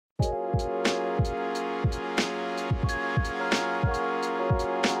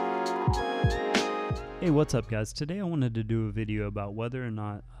Hey, what's up guys? Today I wanted to do a video about whether or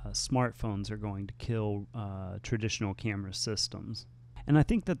not smartphones are going to kill traditional camera systems. And I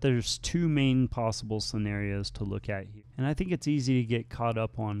think that there's two main possible scenarios to look at here. And I think it's easy to get caught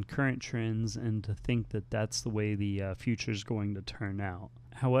up on current trends and to think that that's the way the future is going to turn out.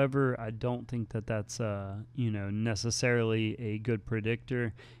 However, I don't think that that's necessarily a good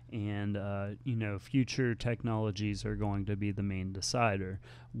predictor, and future technologies are going to be the main decider.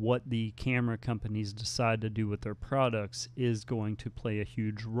 What the camera companies decide to do with their products is going to play a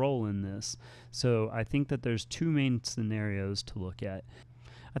huge role in this. So I think that there's two main scenarios to look at.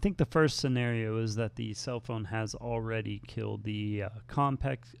 I think the first scenario is that the cell phone has already killed the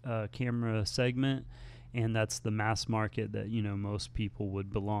compact camera segment, and that's the mass market that most people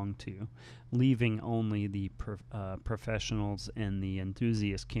would belong to, leaving only the professionals and the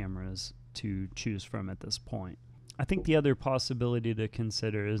enthusiast cameras to choose from at this point. I think the other possibility to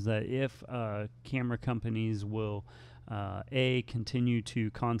consider is that if camera companies will continue to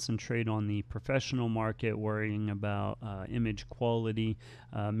concentrate on the professional market, worrying about image quality,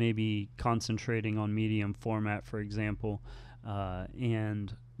 maybe concentrating on medium format, for example,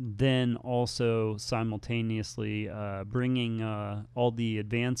 and then also simultaneously bringing all the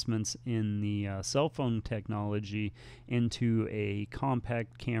advancements in the cell phone technology into a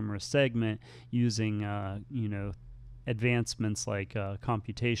compact camera segment using advancements like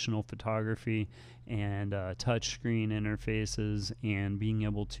computational photography and touchscreen interfaces, and being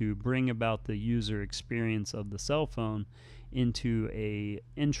able to bring about the user experience of the cell phone into a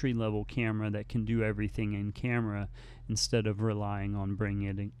entry-level camera that can do everything in camera, instead of relying on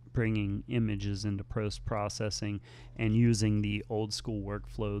bringing images into post-processing and using the old school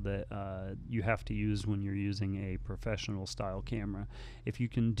workflow that you have to use when you're using a professional style camera. If you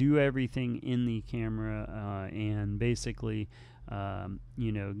can do everything in the camera and basically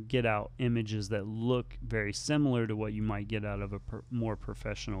get out images that look very similar to what you might get out of a more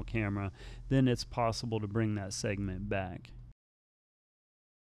professional camera, then it's possible to bring that segment back.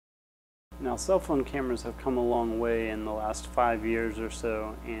 Now, cell phone cameras have come a long way in the last 5 years or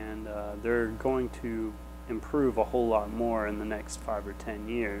so, and they're going to improve a whole lot more in the next 5 or 10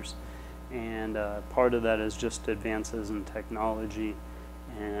 years. And part of that is just advances in technology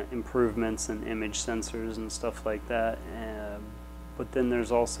and improvements in image sensors and stuff like that. But then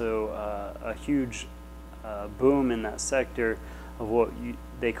there's also a huge boom in that sector of what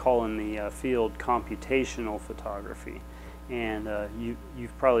they call in the field computational photography. And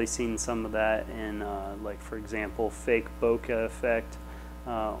you've probably seen some of that in, like, for example, fake bokeh effect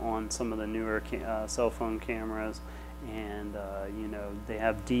on some of the newer cell phone cameras. And they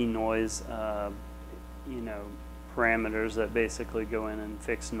have denoise parameters that basically go in and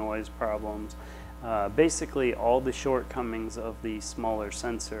fix noise problems. Basically, all the shortcomings of the smaller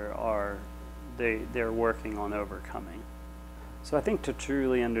sensor they're working on overcoming. So I think to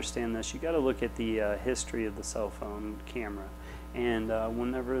truly understand this, you got to look at the history of the cell phone camera. And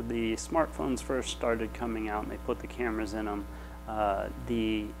whenever the smartphones first started coming out and they put the cameras in them,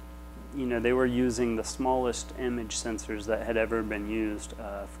 they were using the smallest image sensors that had ever been used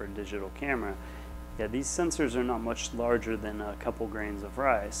for a digital camera. Yeah, these sensors are not much larger than a couple grains of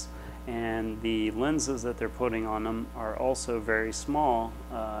rice, and the lenses that they're putting on them are also very small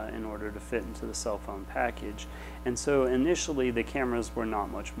in order to fit into the cell phone package. And so initially the cameras were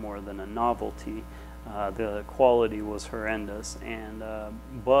not much more than a novelty. The quality was horrendous, and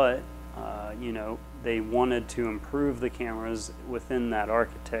but they wanted to improve the cameras within that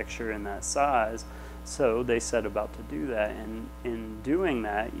architecture and that size, so they set about to do that. And in doing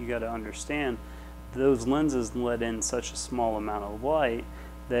that, you got to understand those lenses let in such a small amount of light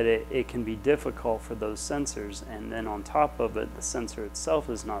that it can be difficult for those sensors, and then on top of it, the sensor itself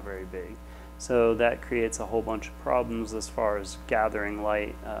is not very big. So that creates a whole bunch of problems as far as gathering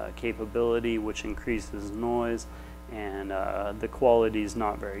light capability, which increases noise, and the quality is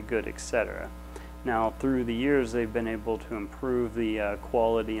not very good, etc. Now, through the years, they've been able to improve the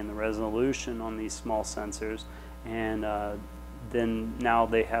quality and the resolution on these small sensors, and then now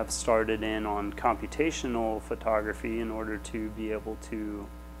they have started in on computational photography in order to be able to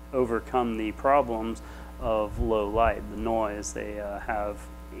overcome the problems of low light, the noise. They have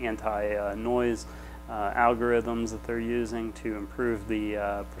anti-noise algorithms that they're using to improve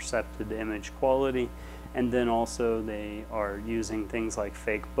the perceived image quality, and then also they are using things like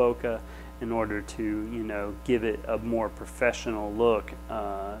fake bokeh in order to give it a more professional look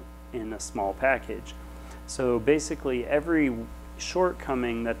in a small package. So basically every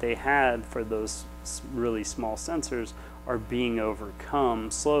shortcoming that they had for those really small sensors are being overcome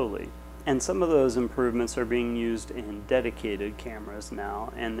slowly. And some of those improvements are being used in dedicated cameras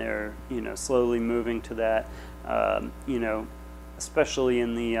now, and they're, slowly moving to that, especially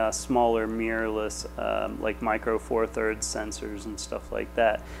in the smaller mirrorless, like micro four thirds sensors and stuff like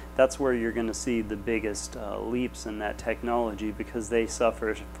that. That's where you're going to see the biggest leaps in that technology, because they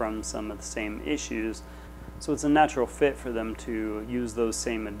suffer from some of the same issues. So it's a natural fit for them to use those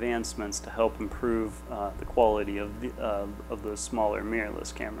same advancements to help improve the quality of those smaller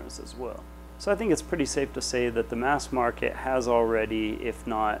mirrorless cameras as well. So I think it's pretty safe to say that the mass market has already, if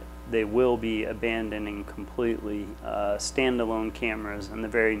not, they will be abandoning completely standalone cameras in the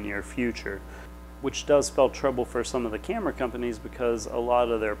very near future, which does spell trouble for some of the camera companies, because a lot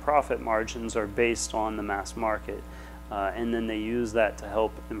of their profit margins are based on the mass market. And then they use that to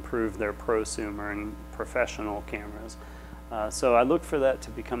help improve their prosumer and professional cameras. So I look for that to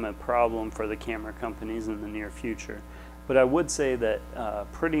become a problem for the camera companies in the near future. But I would say that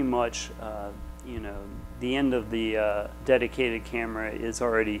pretty much, the end of the dedicated camera is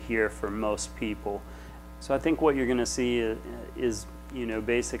already here for most people. So I think what you're going to see is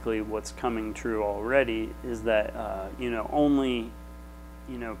basically what's coming true already is that, only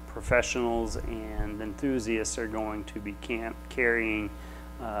professionals and enthusiasts are going to be carrying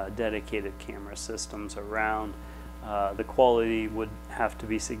dedicated camera systems around. The quality would have to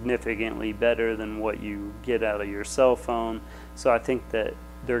be significantly better than what you get out of your cell phone. So I think that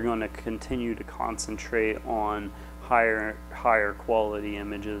they're going to continue to concentrate on higher quality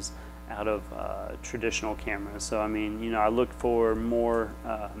images out of traditional cameras. So I mean, I look for more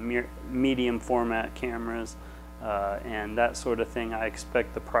medium format cameras. And that sort of thing. I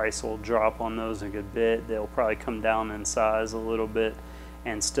expect the price will drop on those a good bit. They'll probably come down in size a little bit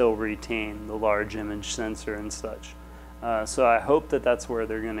and still retain the large image sensor and such. So I hope that that's where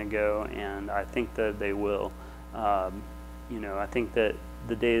they're going to go, and I think that they will. I think that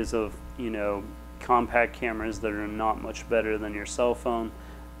the days of compact cameras that are not much better than your cell phone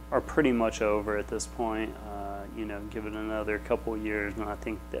are pretty much over at this point. Give it another couple years, and I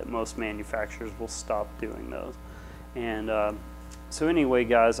think that most manufacturers will stop doing those. And so anyway,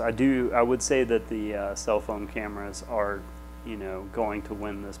 guys, I would say that the cell phone cameras are, going to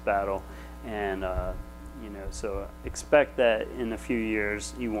win this battle, and so expect that in a few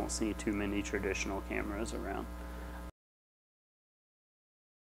years you won't see too many traditional cameras around.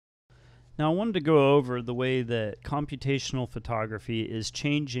 Now I wanted to go over the way that computational photography is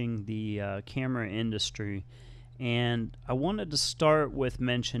changing the camera industry. And I wanted to start with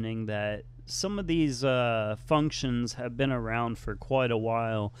mentioning that some of these functions have been around for quite a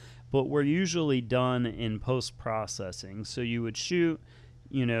while, but were usually done in post-processing. So you would shoot,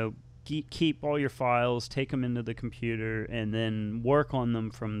 keep all your files, take them into the computer, and then work on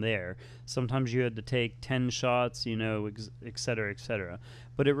them from there. Sometimes you had to take 10 shots, et cetera, et cetera.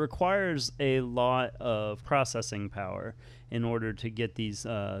 But it requires a lot of processing power in order to get these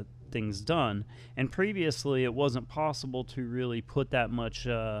things done, and previously it wasn't possible to really put that much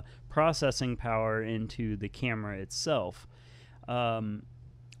processing power into the camera itself.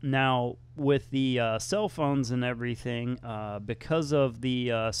 Now with the cell phones and everything, because of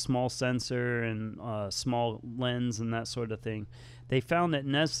the small sensor and small lens and that sort of thing, they found it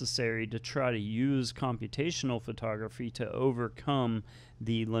necessary to try to use computational photography to overcome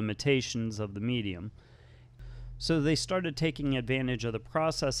the limitations of the medium. So they started taking advantage of the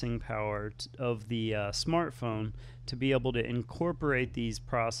processing power of the smartphone to be able to incorporate these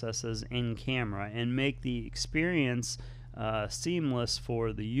processes in camera and make the experience seamless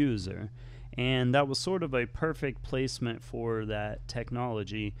for the user. And that was sort of a perfect placement for that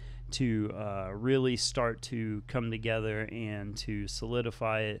technology to really start to come together and to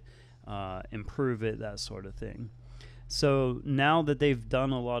solidify it, improve it, that sort of thing. So now that they've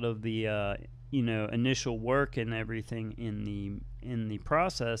done a lot of the initial work and everything in the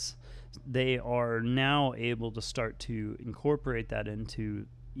process, they are now able to start to incorporate that into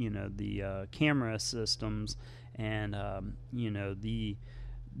the camera systems, and the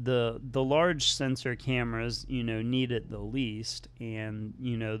large sensor cameras need it the least, and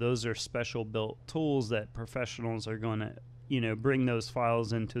those are special built tools that professionals are going to bring those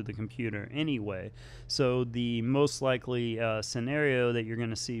files into the computer anyway. So the most likely scenario that you're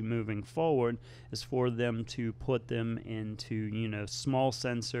going to see moving forward is for them to put them into small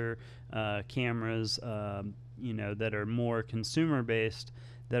sensor cameras that are more consumer based,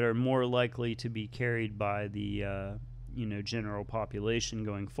 that are more likely to be carried by the general population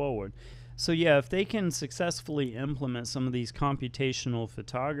going forward. So yeah, if they can successfully implement some of these computational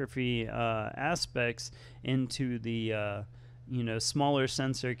photography aspects into the smaller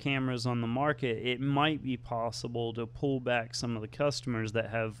sensor cameras on the market, it might be possible to pull back some of the customers that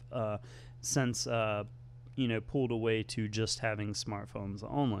have since pulled away to just having smartphones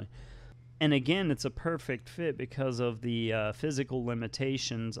only. And again, it's a perfect fit because of the physical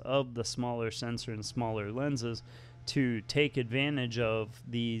limitations of the smaller sensor and smaller lenses to take advantage of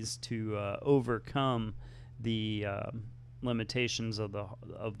these to overcome the limitations of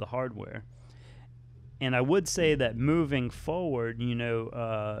the hardware. And I would say that moving forward,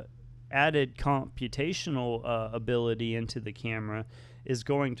 added computational ability into the camera is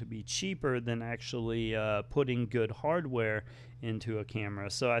going to be cheaper than actually putting good hardware into a camera.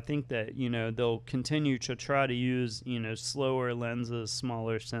 So I think that they'll continue to try to use slower lenses,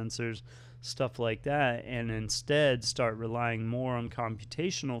 smaller sensors, stuff like that, and instead start relying more on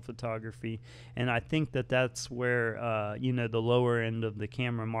computational photography. And I think that that's where the lower end of the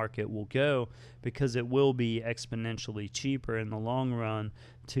camera market will go, because it will be exponentially cheaper in the long run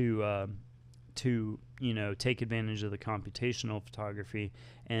to take advantage of the computational photography,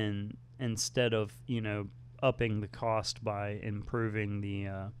 and instead of upping the cost by improving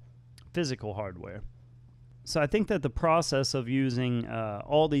the physical hardware. So I think that the process of using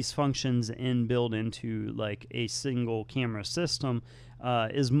all these functions built into like a single camera system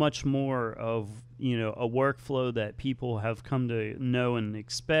is much more of a workflow that people have come to know and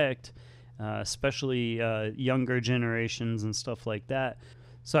expect, especially younger generations and stuff like that.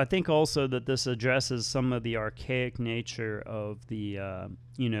 So I think also that this addresses some of the archaic nature of the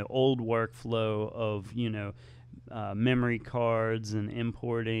old workflow of memory cards and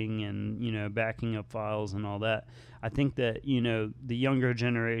importing and backing up files and all that. I think that the younger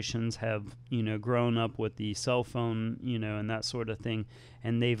generations have grown up with the cell phone and that sort of thing,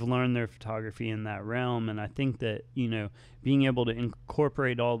 and they've learned their photography in that realm. And I think that being able to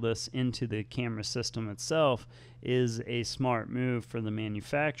incorporate all this into the camera system itself is a smart move for the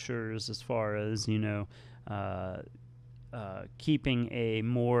manufacturers as far as keeping a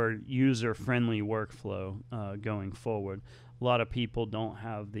more user-friendly workflow going forward. A lot of people don't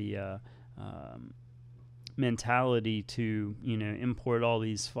have the mentality to import all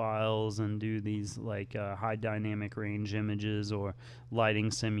these files and do these like high dynamic range images or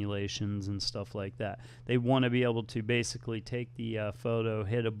lighting simulations and stuff like that. They want to be able to basically take the photo,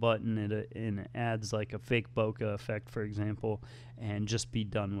 hit a button, and it adds like a fake bokeh effect, for example, and just be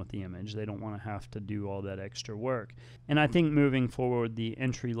done with the image. They don't want to have to do all that extra work. And I think moving forward, the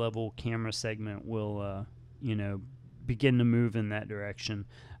entry-level camera segment will begin to move in that direction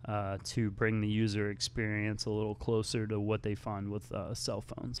to bring the user experience a little closer to what they find with cell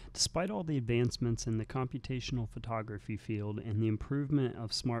phones. Despite all the advancements in the computational photography field and the improvement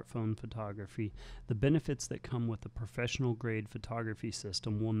of smartphone photography, the benefits that come with a professional-grade photography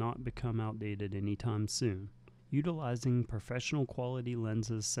system will not become outdated anytime soon. Utilizing professional quality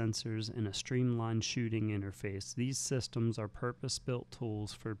lenses, sensors, and a streamlined shooting interface, these systems are purpose-built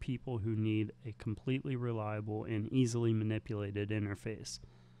tools for people who need a completely reliable and easily manipulated interface.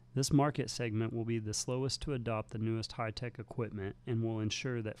 This market segment will be the slowest to adopt the newest high-tech equipment and will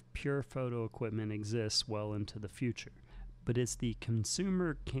ensure that pure photo equipment exists well into the future. But it's the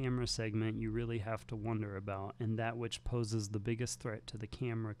consumer camera segment you really have to wonder about, and that which poses the biggest threat to the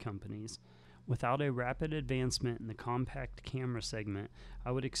camera companies. Without a rapid advancement in the compact camera segment,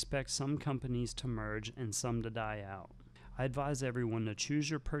 I would expect some companies to merge and some to die out. I advise everyone to choose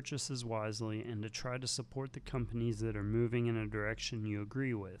your purchases wisely and to try to support the companies that are moving in a direction you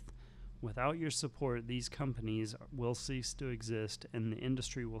agree with. Without your support, these companies will cease to exist and the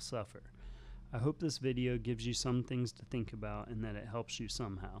industry will suffer. I hope this video gives you some things to think about and that it helps you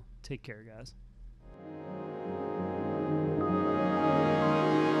somehow. Take care, guys.